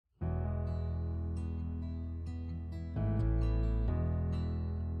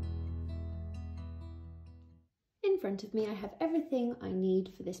front of me I have everything I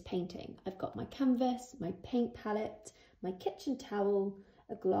need for this painting. I've got my canvas, my paint palette, my kitchen towel,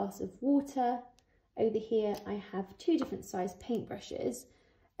 a glass of water. Over here I have 2 different size paintbrushes,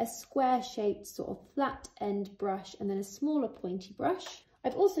 a square shaped sort of flat end brush and then a smaller pointy brush.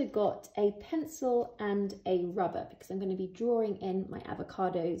 I've also got a pencil and a rubber because I'm going to be drawing in my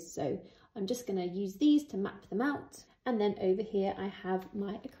avocados, so I'm just going to use these to map them out. And then over here I have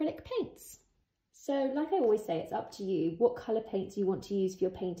my acrylic paints. So like I always say, it's up to you what colour paints you want to use for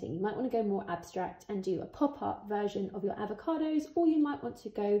your painting. You might want to go more abstract and do a pop art version of your avocados, or you might want to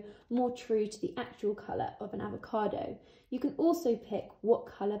go more true to the actual colour of an avocado. You can also pick what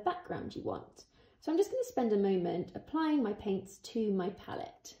colour background you want. So I'm just going to spend a moment applying my paints to my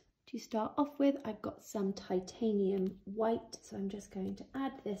palette. To start off with, I've got some titanium white, so I'm just going to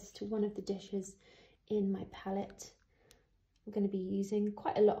add this to one of the dishes in my palette. I'm going to be using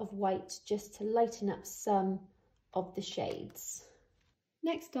quite a lot of white just to lighten up some of the shades.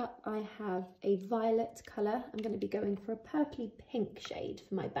 Next up, I have a violet colour. I'm going to be going for a purpley pink shade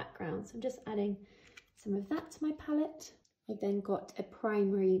for my background, so I'm just adding some of that to my palette. I've then got a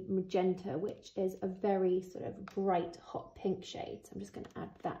primary magenta, which is a very sort of bright hot pink shade, so I'm just going to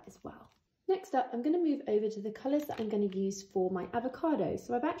add that as well. Next up, I'm going to move over to the colours that I'm going to use for my avocado.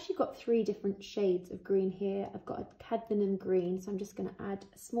 So I've actually got 3 different shades of green here. I've got a cadmium green, so I'm just going to add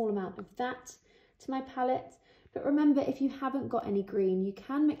a small amount of that to my palette. But remember, if you haven't got any green, you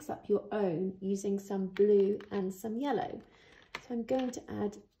can mix up your own using some blue and some yellow. So I'm going to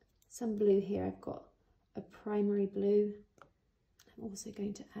add some blue here. I've got a primary blue. I'm also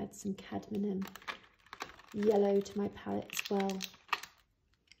going to add some cadmium yellow to my palette as well.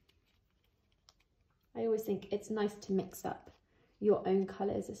 I always think it's nice to mix up your own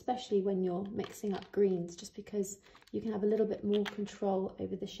colours, especially when you're mixing up greens, just because you can have a little bit more control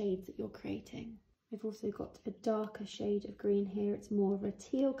over the shades that you're creating. I've also got a darker shade of green here. It's more of a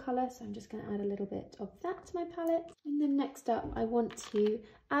teal colour, so I'm just going to add a little bit of that to my palette. And then next up, I want to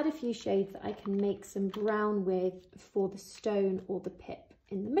add a few shades that I can make some brown with for the stone or the pip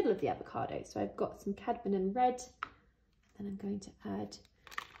in the middle of the avocado. So I've got some cadmium red, and I'm going to add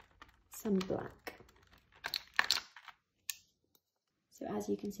some black. So as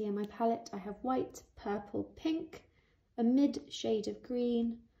you can see on my palette, I have white, purple, pink, a mid shade of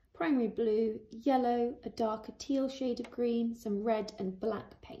green, primary blue, yellow, a darker teal shade of green, some red and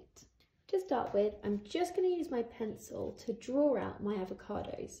black paint. To start with, I'm just going to use my pencil to draw out my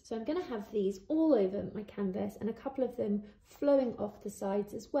avocados. So I'm going to have these all over my canvas and a couple of them flowing off the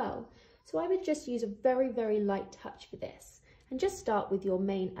sides as well. So I would just use a very, very light touch for this and just start with your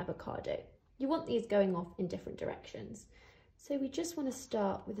main avocado. You want these going off in different directions. So we just want to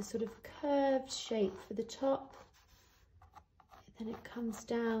start with a sort of curved shape for the top. Then it comes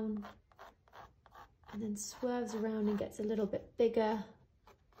down and then swerves around and gets a little bit bigger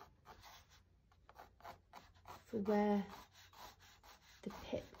for where the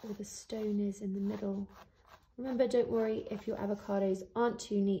pip or the stone is in the middle. Remember, don't worry if your avocados aren't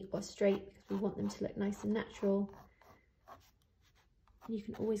too neat or straight, because we want them to look nice and natural. And you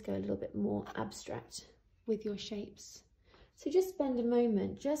can always go a little bit more abstract with your shapes. So just spend a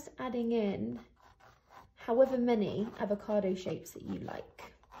moment just adding in however many avocado shapes that you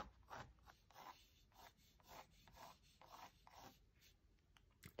like.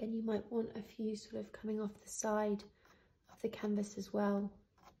 Again, you might want a few sort of coming off the side of the canvas as well.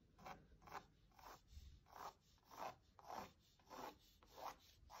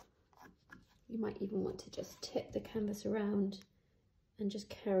 You might even want to just tip the canvas around and just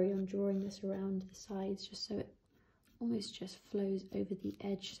carry on drawing this around the sides, just so it almost just flows over the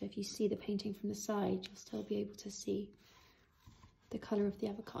edge. So if you see the painting from the side, you'll still be able to see the colour of the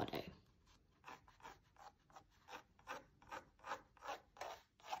avocado.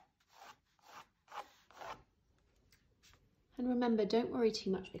 And remember, don't worry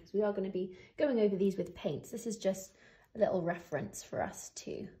too much, because we are going to be going over these with paints. This is just a little reference for us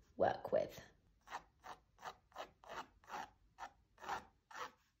to work with.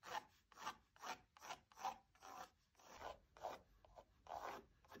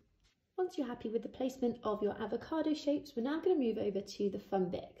 Once you're happy with the placement of your avocado shapes, we're now going to move over to the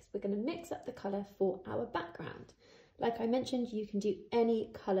fun bit, because we're going to mix up the colour for our background. Like I mentioned, you can do any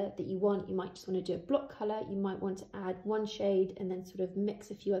colour that you want. You might just want to do a block colour. You might want to add one shade and then sort of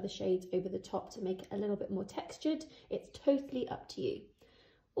mix a few other shades over the top to make it a little bit more textured. It's totally up to you.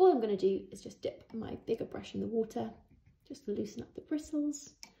 All I'm going to do is just dip my bigger brush in the water, just to loosen up the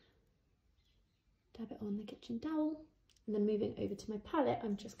bristles, dab it on the kitchen towel, and then moving over to my palette,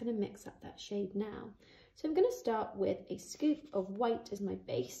 I'm just going to mix up that shade now. So I'm going to start with a scoop of white as my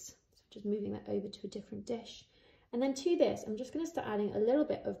base, so just moving that over to a different dish. And then to this, I'm just going to start adding a little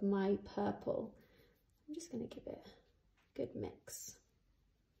bit of my purple. I'm just going to give it a good mix.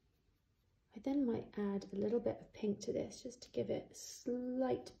 I then might add a little bit of pink to this just to give it a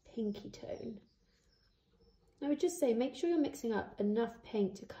slight pinky tone. I would just say make sure you're mixing up enough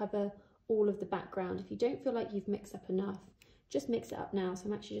paint to cover all of the background. If you don't feel like you've mixed up enough, just mix it up now. So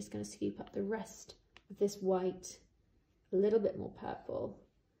I'm actually just going to scoop up the rest of this white, a little bit more purple,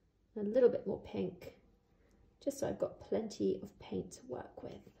 and a little bit more pink, just so I've got plenty of paint to work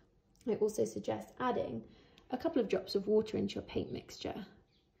with. I also suggest adding a couple of drops of water into your paint mixture,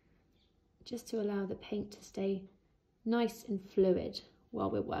 just to allow the paint to stay nice and fluid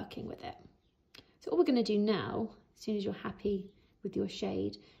while we're working with it. So all we're going to do now, as soon as you're happy with your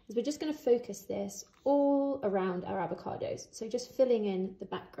shade, is we're just going to focus this all around our avocados. So just filling in the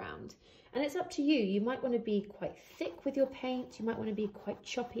background. And it's up to you. You might want to be quite thick with your paint. You might want to be quite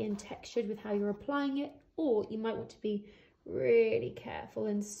choppy and textured with how you're applying it. Or you might want to be really careful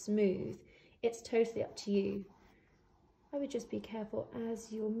and smooth. It's totally up to you. I would just be careful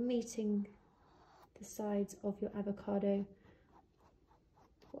as you're meeting the sides of your avocado.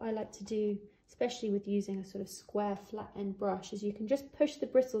 What I like to do, especially with using a sort of square flat end brush, is you can just push the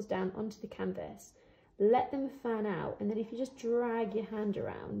bristles down onto the canvas, let them fan out, and then if you just drag your hand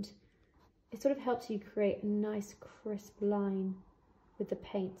around, it sort of helps you create a nice crisp line with the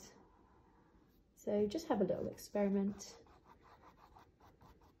paint. So just have a little experiment.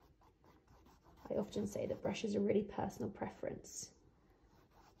 I often say that brush is a really personal preference.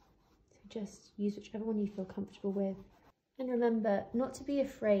 So just use whichever one you feel comfortable with. And remember not to be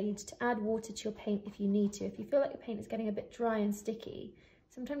afraid to add water to your paint if you need to. If you feel like your paint is getting a bit dry and sticky,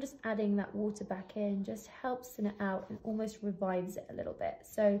 sometimes just adding that water back in just helps thin it out and almost revives it a little bit.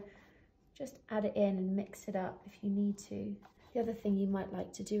 So just add it in and mix it up if you need to. The other thing you might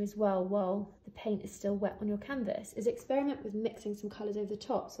like to do as well while the paint is still wet on your canvas is experiment with mixing some colours over the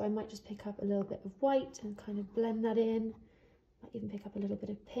top. So I might just pick up a little bit of white and kind of blend that in. Might even pick up a little bit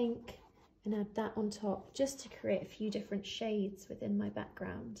of pink and add that on top just to create a few different shades within my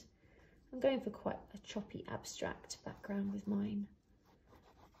background. I'm going for quite a choppy abstract background with mine.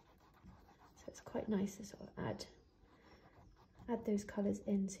 So it's quite nice to sort of add those colours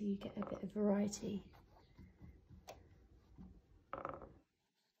in so you get a bit of variety.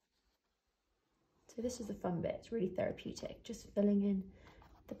 So this is the fun bit, it's really therapeutic, just filling in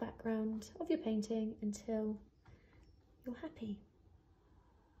the background of your painting until you're happy.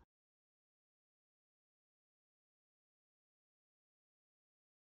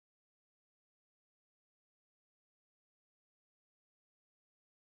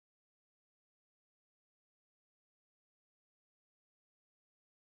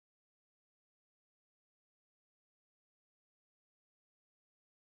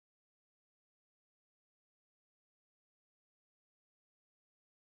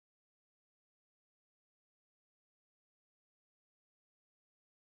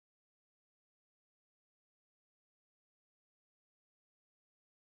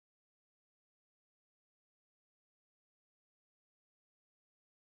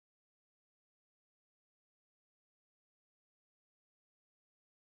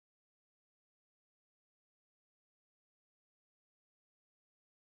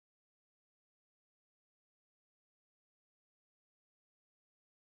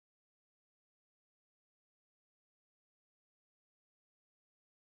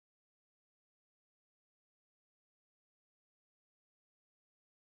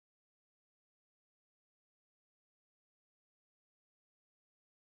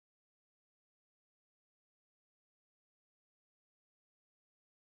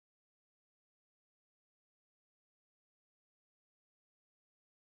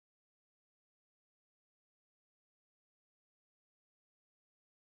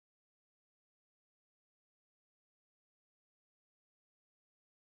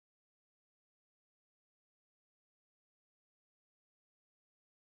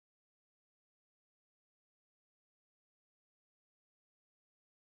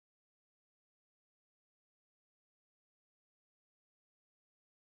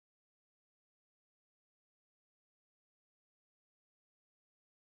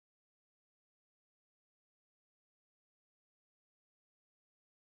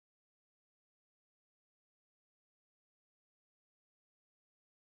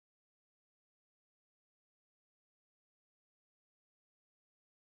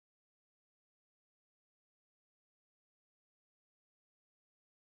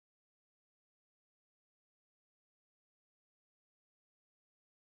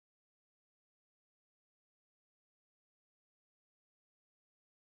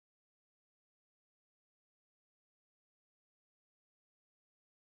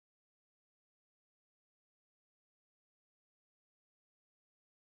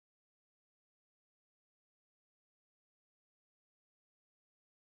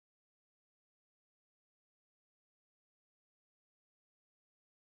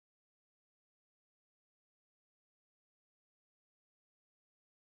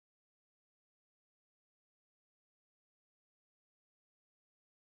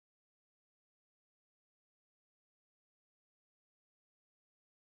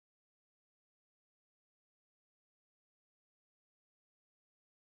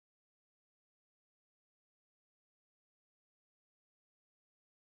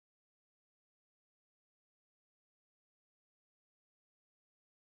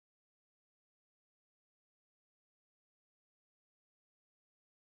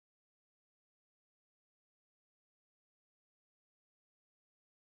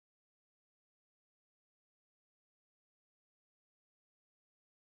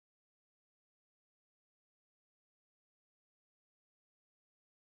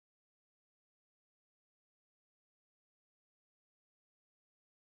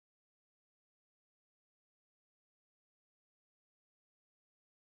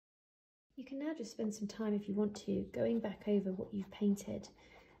 You can now just spend some time, if you want to, going back over what you've painted.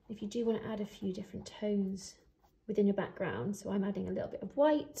 If you do want to add a few different tones within your background, so I'm adding a little bit of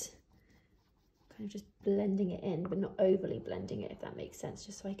white, kind of just blending it in, but not overly blending it, if that makes sense,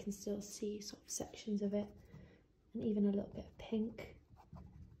 just so I can still see sort of sections of it, and even a little bit of pink.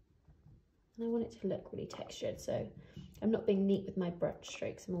 And I want it to look really textured, so I'm not being neat with my brush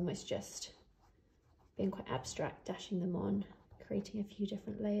strokes, I'm almost just being quite abstract, dashing them on, creating a few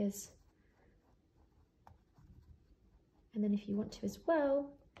different layers. And then if you want to as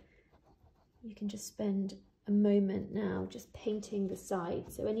well, you can just spend a moment now just painting the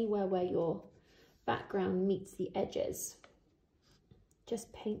sides. So anywhere where your background meets the edges,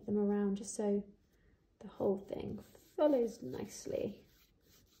 just paint them around just so the whole thing follows nicely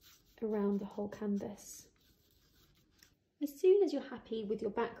around the whole canvas. As soon as you're happy with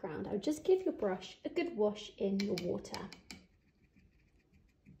your background, I would just give your brush a good wash in your water.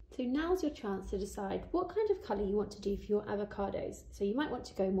 So now's your chance to decide what kind of colour you want to do for your avocados. So you might want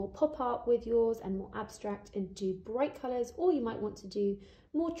to go more pop art with yours and more abstract and do bright colours, or you might want to do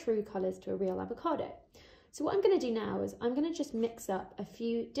more true colours to a real avocado. So what I'm going to do now is I'm going to just mix up a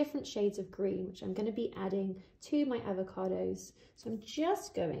few different shades of green, which I'm going to be adding to my avocados. So I'm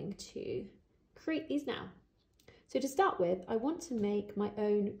just going to create these now. So to start with, I want to make my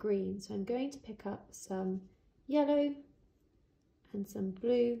own green. So I'm going to pick up some yellow and some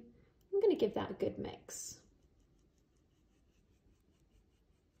blue. I'm going to give that a good mix.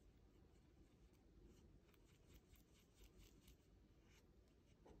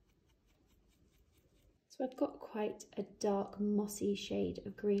 So I've got quite a dark mossy shade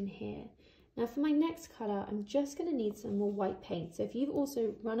of green here. Now for my next colour, I'm just going to need some more white paint. So if you've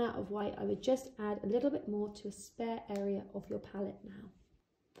also run out of white, I would just add a little bit more to a spare area of your palette now.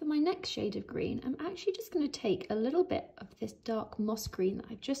 For my next shade of green, I'm actually just going to take a little bit of this dark moss green that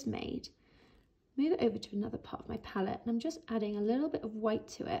I've just made, move it over to another part of my palette, and I'm just adding a little bit of white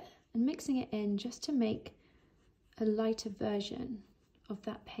to it and mixing it in just to make a lighter version of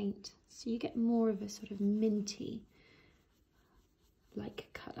that paint. So you get more of a sort of minty like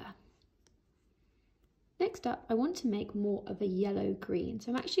colour. Next up, I want to make more of a yellow green.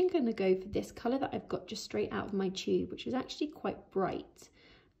 So I'm actually going to go for this colour that I've got just straight out of my tube, which is actually quite bright.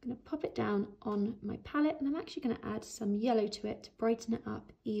 I'm going to pop it down on my palette, and I'm actually going to add some yellow to it to brighten it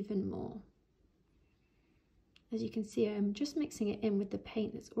up even more. As you can see, I'm just mixing it in with the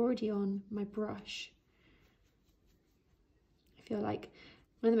paint that's already on my brush. I feel like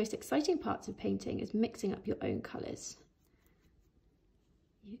one of the most exciting parts of painting is mixing up your own colours.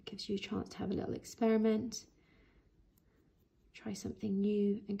 It gives you a chance to have a little experiment, try something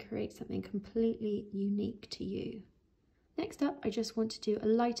new and create something completely unique to you. Next up, I just want to do a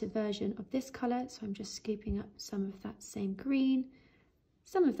lighter version of this colour, so I'm just scooping up some of that same green,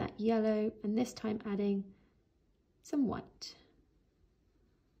 some of that yellow, and this time adding some white.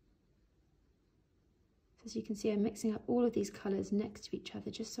 So as you can see, I'm mixing up all of these colours next to each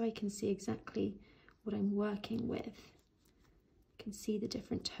other just so I can see exactly what I'm working with. You can see the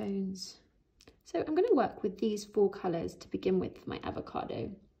different tones. So I'm going to work with these 4 colours to begin with for my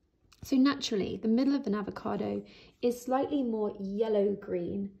avocado. So naturally, the middle of an avocado is slightly more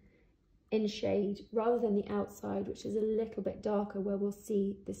yellow-green in shade rather than the outside, which is a little bit darker where we'll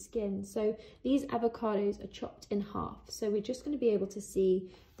see the skin. So these avocados are chopped in half. So we're just going to be able to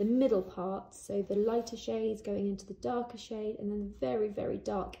see the middle part, so the lighter shades going into the darker shade, and then the very, very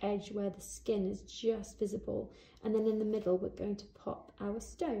dark edge where the skin is just visible. And then in the middle, we're going to pop our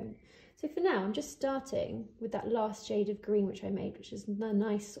stone. So for now, I'm just starting with that last shade of green, which I made, which is a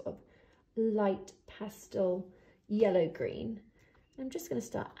nice sort of light pastel yellow green. I'm just going to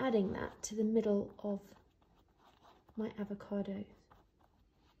start adding that to the middle of my avocado.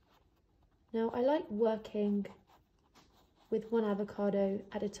 Now I like working with one avocado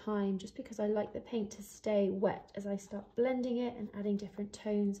at a time just because I like the paint to stay wet as I start blending it and adding different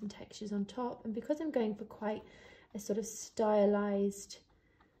tones and textures on top, and because I'm going for quite a sort of stylized,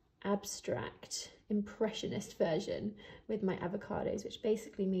 abstract, impressionist version with my avocados, which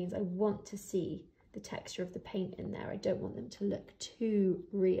basically means I want to see the texture of the paint in there. I don't want them to look too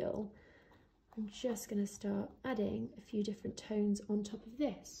real. I'm just going to start adding a few different tones on top of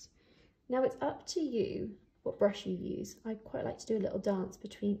this. Now it's up to you what brush you use. I quite like to do a little dance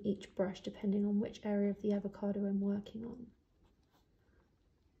between each brush depending on which area of the avocado I'm working on.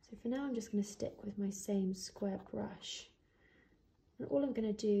 So for now I'm just going to stick with my same square brush. And all I'm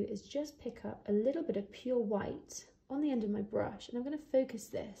going to do is just pick up a little bit of pure white on the end of my brush, and I'm going to focus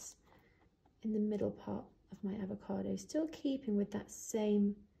this in the middle part of my avocado, still keeping with that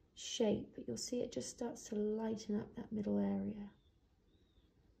same shape, but you'll see it just starts to lighten up that middle area.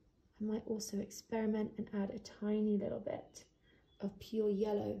 I might also experiment and add a tiny little bit of pure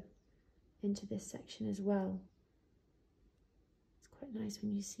yellow into this section as well. It's quite nice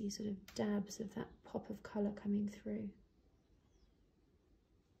when you see sort of dabs of that pop of colour coming through.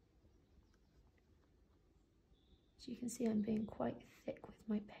 As you can see, I'm being quite thick with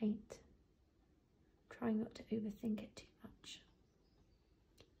my paint, trying not to overthink it too much.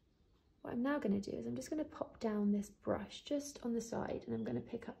 What I'm now going to do is I'm just going to pop down this brush just on the side, and I'm going to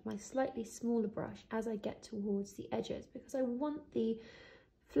pick up my slightly smaller brush as I get towards the edges, because I want the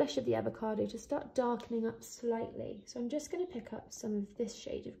flesh of the avocado to start darkening up slightly. So I'm just going to pick up some of this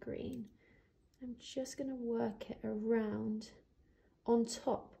shade of green. I'm just going to work it around on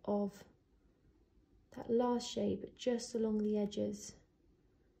top of that last shade, but just along the edges.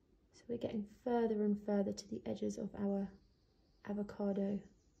 So we're getting further and further to the edges of our avocado,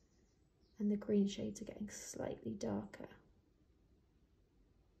 and the green shades are getting slightly darker.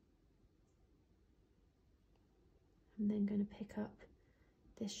 I'm then going to pick up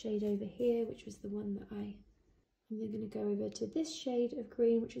this shade over here, which was the one that I'm then going to go over to this shade of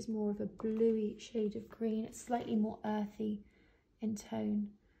green, which is more of a bluey shade of green. It's slightly more earthy in tone.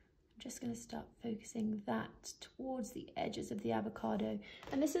 I'm just going to start focusing that towards the edges of the avocado.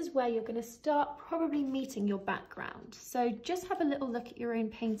 And this is where you're going to start probably meeting your background. So just have a little look at your own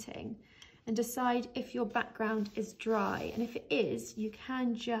painting and decide if your background is dry. And if it is, you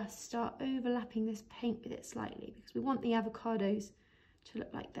can just start overlapping this paint with it slightly, because we want the avocados to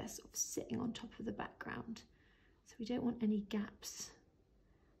look like they're sort of sitting on top of the background. So we don't want any gaps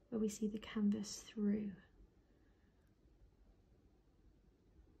where we see the canvas through.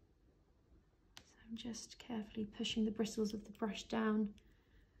 I'm just carefully pushing the bristles of the brush down,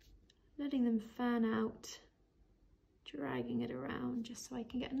 letting them fan out, dragging it around just so I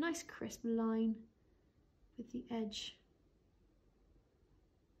can get a nice crisp line with the edge.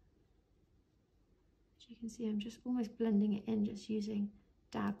 As you can see, I'm just almost blending it in, just using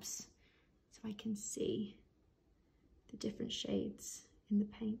dabs so I can see the different shades in the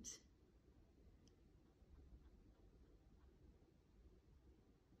paint.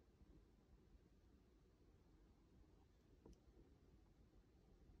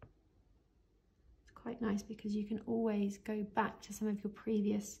 Quite nice because you can always go back to some of your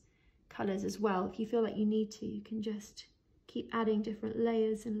previous colours as well. If you feel like you need to, you can just keep adding different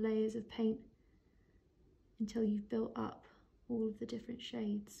layers and layers of paint until you've built up all of the different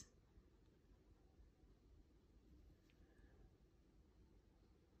shades.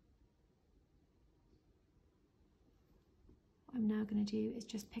 What I'm now going to do is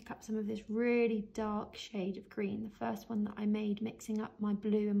just pick up some of this really dark shade of green, the first one that I made, mixing up my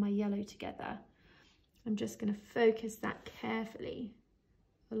blue and my yellow together. I'm just going to focus that carefully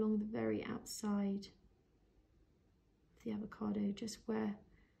along the very outside of the avocado, just where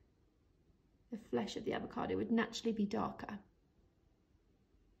the flesh of the avocado would naturally be darker.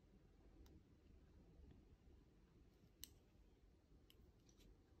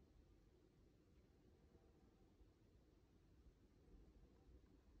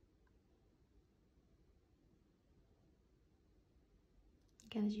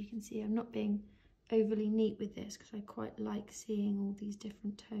 Again, as you can see, I'm not being overly neat with this because I quite like seeing all these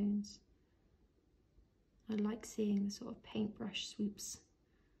different tones. I like seeing the sort of paintbrush swoops.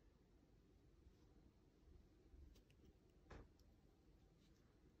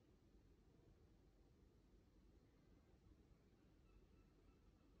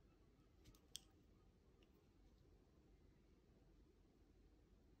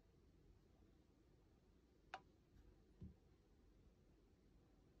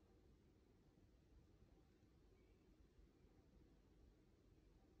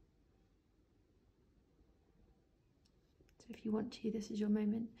 So if you want to, this is your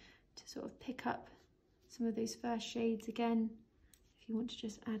moment to sort of pick up some of those first shades again. If you want to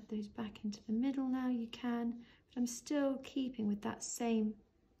just add those back into the middle now, you can. But I'm still keeping with that same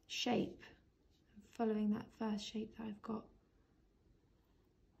shape, following that first shape that I've got.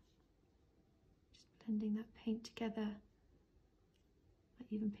 Just blending that paint together. Might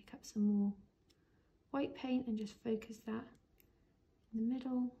even pick up some more white paint and just focus that in the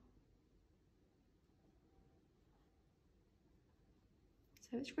middle.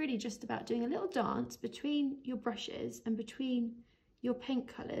 So it's really just about doing a little dance between your brushes and between your paint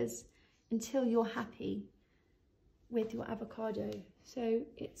colours until you're happy with your avocado. So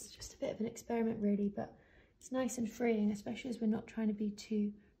it's just a bit of an experiment really, but it's nice and freeing, especially as we're not trying to be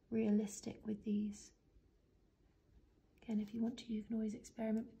too realistic with these. Again, if you want to, you can always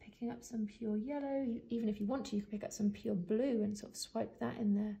experiment with picking up some pure yellow. Even if you want to, you can pick up some pure blue and sort of swipe that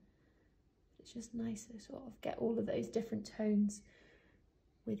in there. It's just nice to sort of get all of those different tones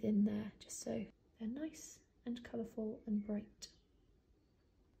within there, just so they're nice and colourful and bright.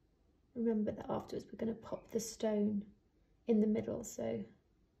 Remember that afterwards we're going to pop the stone in the middle, so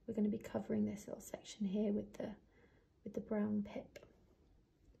we're going to be covering this little section here with the brown pip.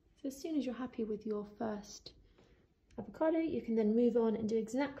 So as soon as you're happy with your first avocado, you can then move on and do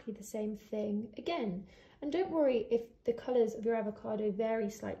exactly the same thing again. And don't worry if the colours of your avocado vary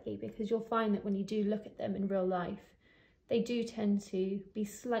slightly, because you'll find that when you do look at them in real life, they do tend to be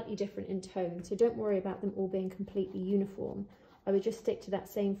slightly different in tone. So don't worry about them all being completely uniform. I would just stick to that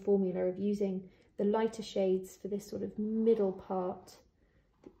same formula of using the lighter shades for this sort of middle part,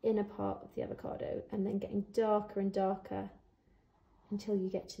 the inner part of the avocado, and then getting darker and darker until you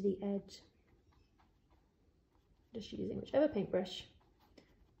get to the edge. Just using whichever paintbrush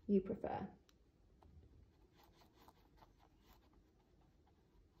you prefer.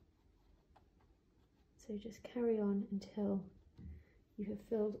 So just carry on until you have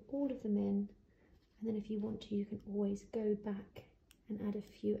filled all of them in, and then if you want to, you can always go back and add a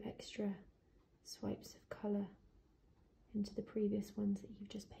few extra swipes of colour into the previous ones that you've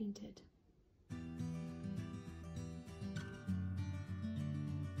just painted.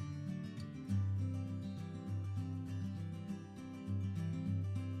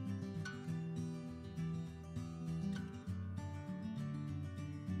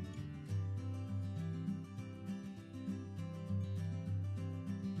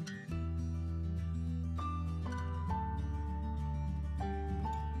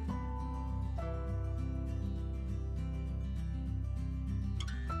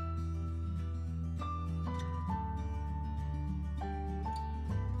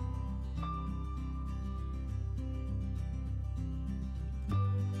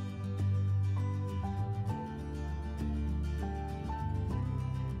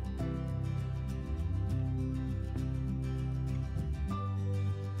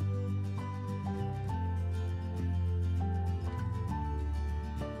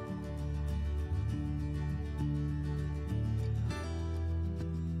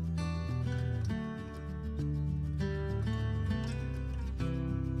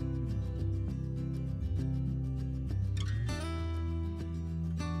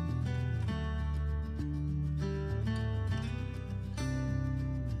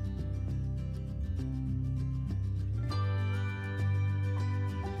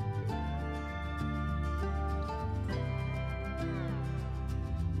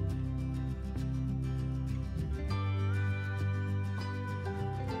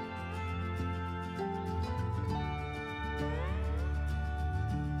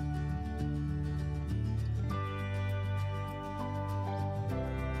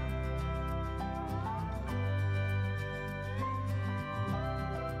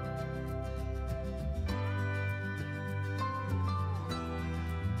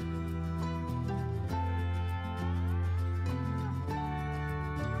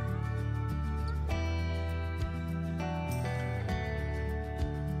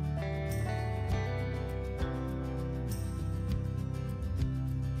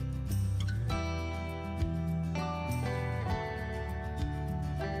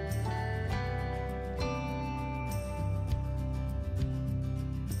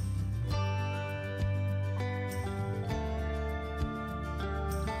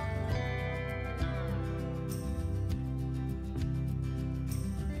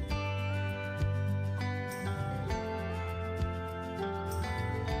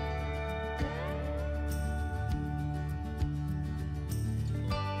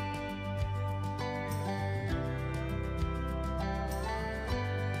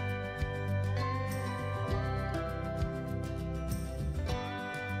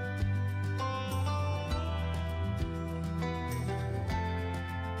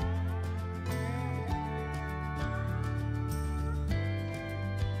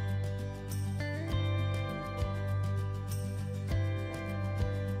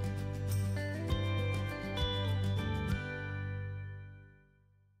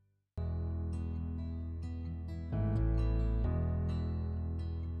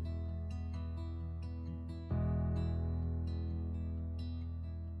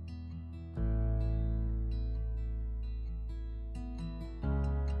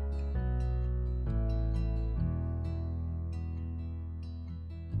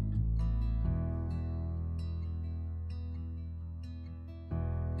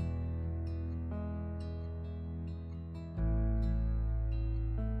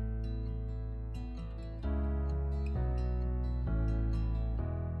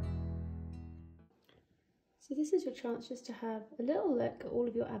 So this is your chance just to have a little look at all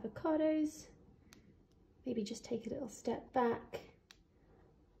of your avocados. Maybe just take a little step back,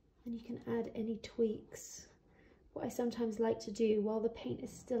 And you can add any tweaks. What I sometimes like to do while the paint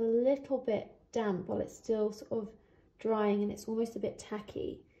is still a little bit damp, while it's still sort of drying and it's almost a bit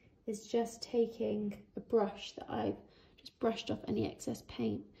tacky, is just taking a brush that I've just brushed off any excess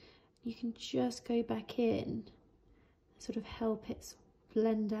paint. You can just go back in and sort of help it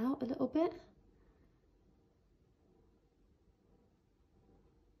blend out a little bit.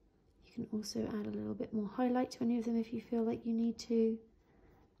 You can also add a little bit more highlight to any of them if you feel like you need to.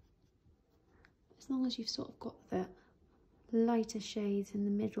 As long as you've sort of got the lighter shades in the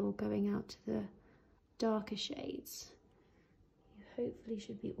middle going out to the darker shades, you hopefully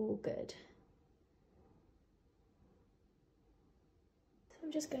should be all good. So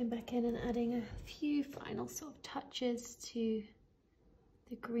I'm just going back in and adding a few final sort of touches to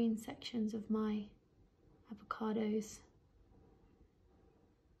the green sections of my avocados.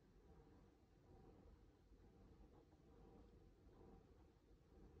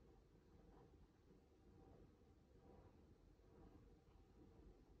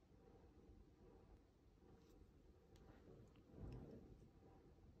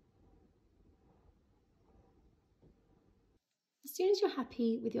 As soon as you're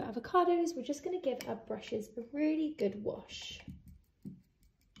happy with your avocados, we're just going to give our brushes a really good wash.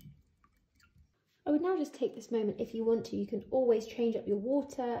 I would now just take this moment, if you want to, you can always change up your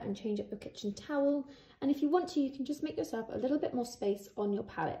water and change up your kitchen towel. And if you want to, you can just make yourself a little bit more space on your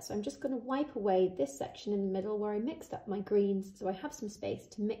palette. So I'm just going to wipe away this section in the middle where I mixed up my greens, so I have some space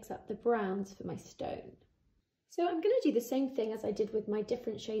to mix up the browns for my stone. So I'm going to do the same thing as I did with my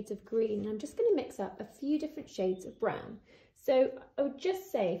different shades of green, and I'm just going to mix up a few different shades of brown. So I would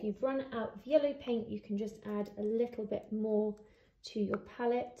just say if you've run out of yellow paint, you can just add a little bit more to your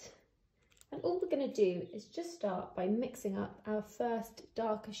palette. And all we're going to do is just start by mixing up our first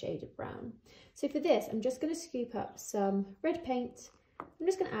darker shade of brown. So for this, I'm just going to scoop up some red paint. I'm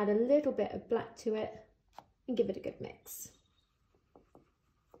just going to add a little bit of black to it and give it a good mix.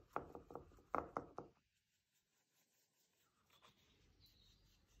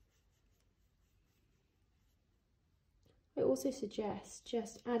 I also suggest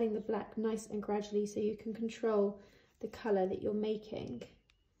just adding the black nice and gradually so you can control the colour that you're making.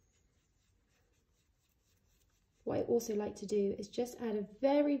 What I also like to do is just add a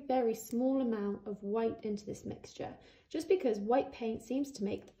very, very small amount of white into this mixture, just because white paint seems to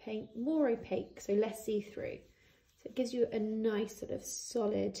make the paint more opaque, so less see-through. So it gives you a nice sort of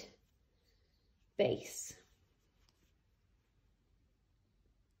solid base.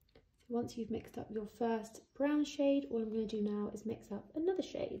 Once you've mixed up your first brown shade, all I'm going to do now is mix up another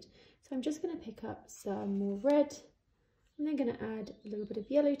shade. So I'm just going to pick up some more red. I'm then going to add a little bit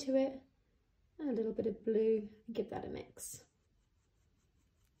of yellow to it and a little bit of blue and give that a mix.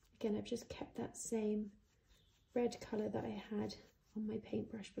 Again, I've just kept that same red colour that I had on my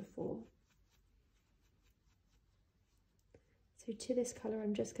paintbrush before. So to this colour,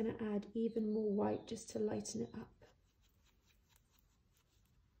 I'm just going to add even more white just to lighten it up.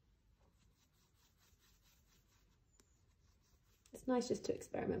 It's nice just to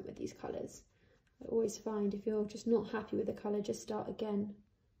experiment with these colours. I always find if you're just not happy with the colour, just start again,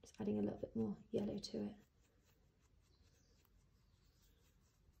 just adding a little bit more yellow to it.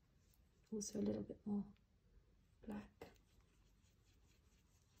 Also a little bit more black.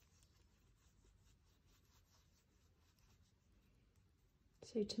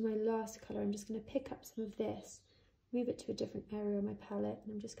 So to my last colour, I'm just going to pick up some of this, move it to a different area on my palette,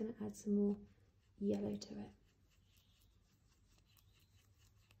 and I'm just going to add some more yellow to it.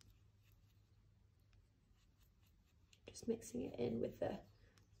 Just mixing it in with the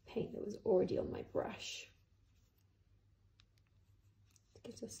paint that was already on my brush. It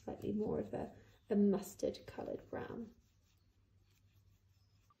gives us slightly more of a mustard coloured brown.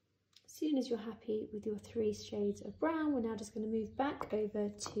 As soon as you're happy with your 3 shades of brown, we're now just going to move back over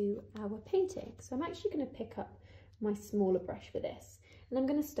to our painting. So I'm actually going to pick up my smaller brush for this, and I'm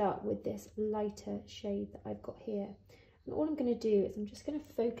going to start with this lighter shade that I've got here. And all I'm going to do is I'm just going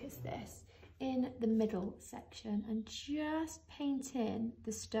to focus this in the middle section and just paint in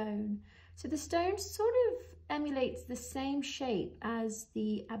the stone. So the stone sort of emulates the same shape as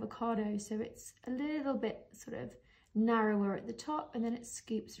the avocado, so it's a little bit sort of narrower at the top and then it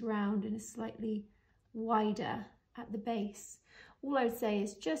scoops round and is slightly wider at the base. All I would say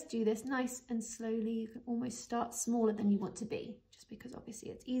is just do this nice and slowly. You can almost start smaller than you want to be, just because obviously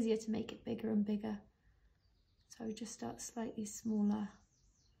it's easier to make it bigger and bigger. So just start slightly smaller.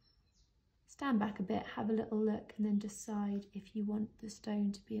 Stand back a bit, have a little look, and then decide if you want the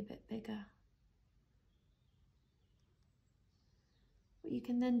stone to be a bit bigger. What what you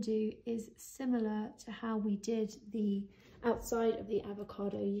can then do is similar to how we did the outside of the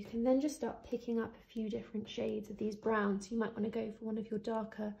avocado, you can then just start picking up a few different shades of these browns. You might want to go for one of your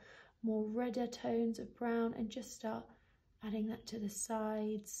darker, more redder tones of brown and just start adding that to the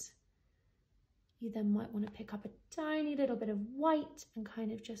sides. You then might want to pick up a tiny little bit of white and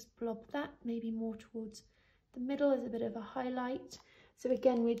kind of just blob that maybe more towards the middle as a bit of a highlight. So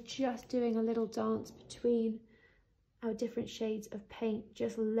again, we're just doing a little dance between our different shades of paint,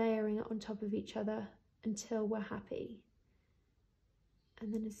 just layering it on top of each other until we're happy.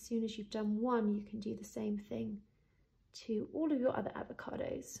 And then as soon as you've done one, you can do the same thing to all of your other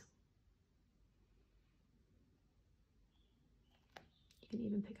avocados. You can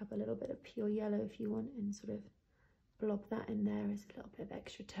even pick up a little bit of pure yellow if you want and sort of blob that in there as a little bit of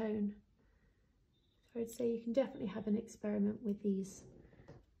extra tone. So I'd say you can definitely have an experiment with these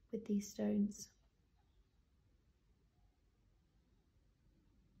stones.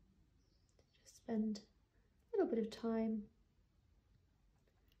 Just spend a little bit of time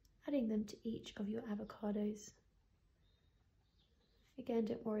adding them to each of your avocados. Again,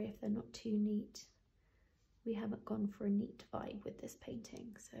 don't worry if they're not too neat. We haven't gone for a neat vibe with this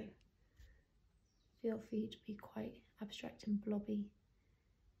painting, so feel free to be quite abstract and blobby.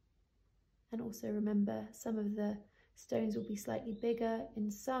 And also remember, some of the stones will be slightly bigger in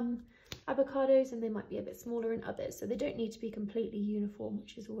some avocados and they might be a bit smaller in others, so they don't need to be completely uniform,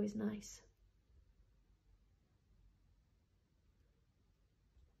 which is always nice.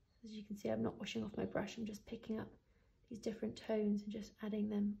 As you can see, I'm not washing off my brush, I'm just picking up these different tones and just adding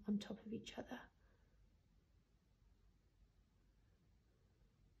them on top of each other.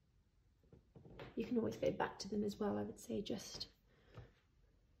 You can always go back to them as well. I would say just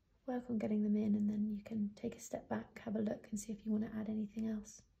work on getting them in and then you can take a step back, have a look and see if you want to add anything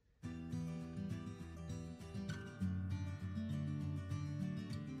else.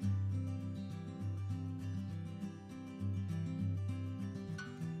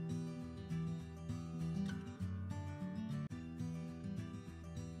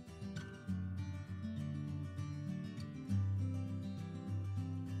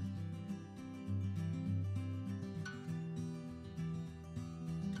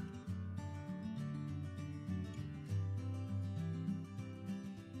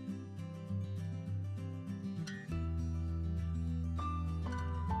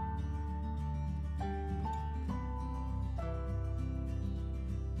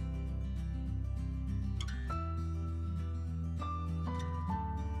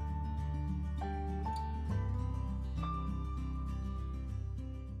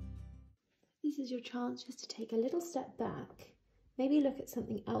 This is your chance just to take a little step back, maybe look at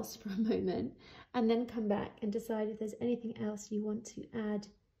something else for a moment, and then come back and decide if there's anything else you want to add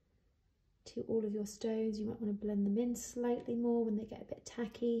to all of your stones. You might want to blend them in slightly more when they get a bit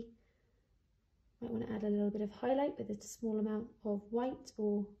tacky. You might want to add a little bit of highlight with a small amount of white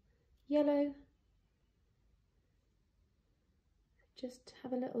or yellow. Just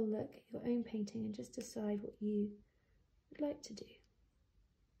have a little look at your own painting and just decide what you would like to do.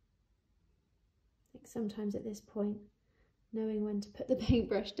 I think sometimes at this point, knowing when to put the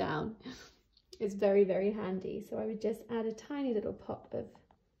paintbrush down is very, very handy. So I would just add a tiny little pop of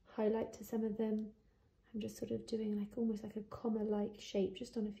highlight to some of them. I'm just sort of doing like almost like a comma-like shape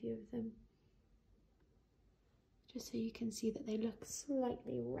just on a few of them. Just so you can see that they look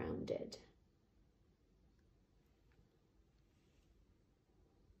slightly rounded.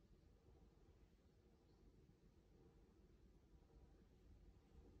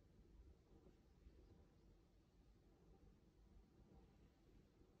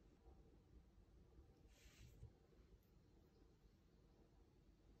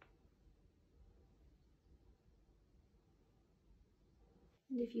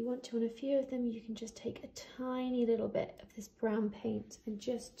 And if you want to, on a few of them, you can just take a tiny little bit of this brown paint and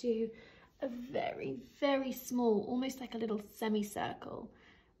just do a very, very small, almost like a little semicircle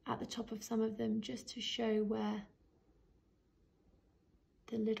at the top of some of them, just to show where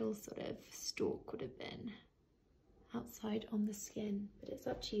the little sort of stalk would have been outside on the skin. But it's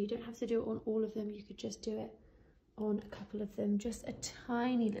up to you. You don't have to do it on all of them. You could just do it on a couple of them, just a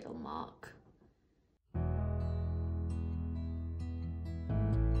tiny little mark.